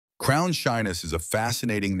Crown shyness is a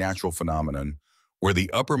fascinating natural phenomenon where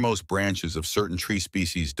the uppermost branches of certain tree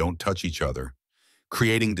species don't touch each other,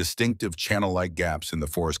 creating distinctive channel-like gaps in the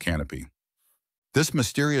forest canopy. This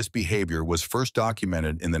mysterious behavior was first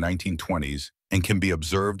documented in the 1920s and can be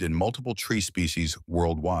observed in multiple tree species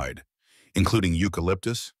worldwide, including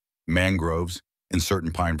eucalyptus, mangroves, and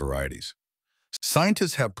certain pine varieties.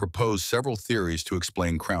 Scientists have proposed several theories to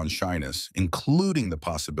explain crown shyness, including the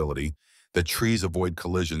possibility that trees avoid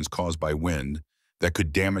collisions caused by wind that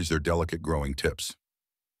could damage their delicate growing tips.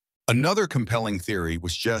 Another compelling theory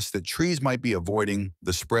was just that trees might be avoiding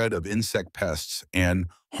the spread of insect pests and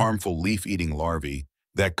harmful leaf-eating larvae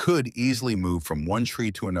that could easily move from one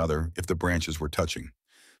tree to another if the branches were touching.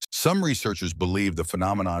 Some researchers believe the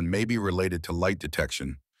phenomenon may be related to light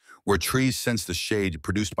detection, where trees sense the shade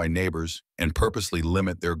produced by neighbors and purposely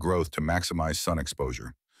limit their growth to maximize sun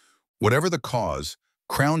exposure. Whatever the cause,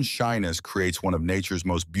 crown shyness creates one of nature's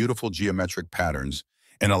most beautiful geometric patterns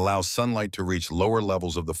and allows sunlight to reach lower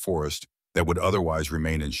levels of the forest that would otherwise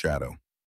remain in shadow.